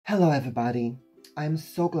Hello everybody, I am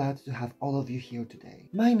so glad to have all of you here today.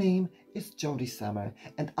 My name is Jodi Summer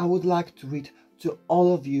and I would like to read to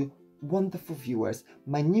all of you wonderful viewers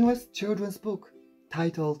my newest children's book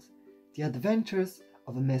titled The Adventures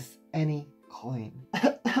of Miss Annie Coin.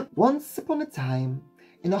 Once upon a time,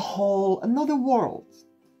 in a whole another world,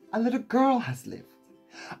 a little girl has lived.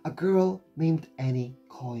 A girl named Annie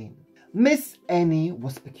Coin. Miss Annie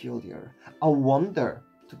was peculiar, a wonder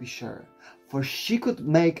to be sure, for she could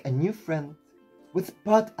make a new friend with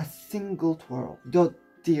but a single twirl, though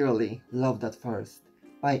dearly loved at first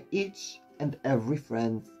by each and every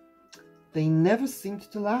friend. They never seemed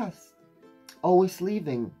to last, always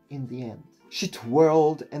leaving in the end. She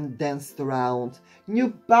twirled and danced around, new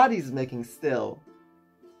bodies making still.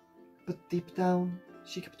 But deep down,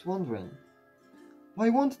 she kept wondering, why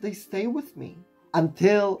won't they stay with me?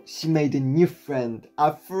 Until she made a new friend,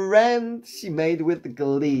 a friend she made with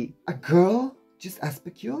glee. A girl just as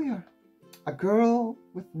peculiar, a girl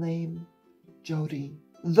with name Jodi.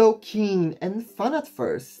 Though keen and fun at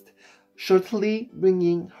first, shortly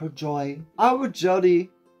bringing her joy, our Jodi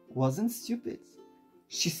wasn't stupid.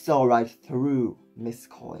 She saw right through Miss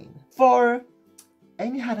Coin. For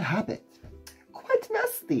Annie had a habit, quite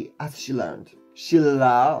nasty as she learned. She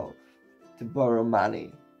loved to borrow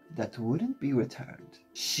money that wouldn't be returned.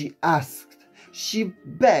 She asked, she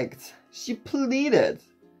begged, she pleaded,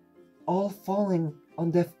 all falling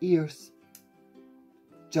on deaf ears.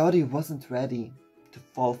 Jodi wasn't ready to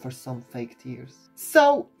fall for some fake tears.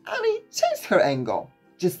 So Annie changed her angle,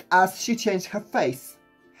 just as she changed her face.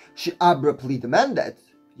 She abruptly demanded,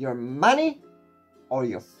 your money or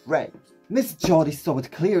your friend? Miss Jodi saw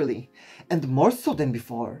it clearly, and more so than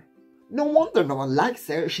before. No wonder no one likes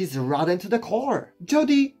her, she's rotten to the core.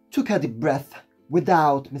 Jodi took a deep breath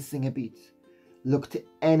without missing a beat, looked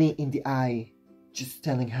Annie in the eye, just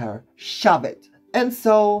telling her, shove it. And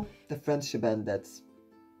so the friendship ended.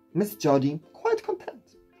 Miss Jodi quite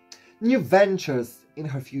content. New ventures in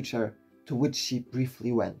her future, to which she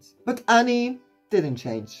briefly went. But Annie didn't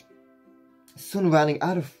change. Soon running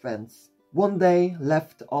out of friends, one day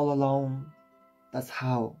left all alone. That's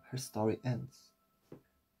how her story ends.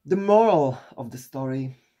 The moral of the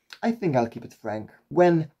story, I think I'll keep it frank.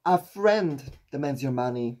 When a friend demands your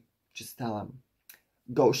money, just tell him,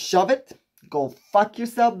 go shove it, go fuck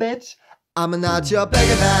yourself, bitch. I'm not your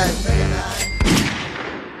beggar man.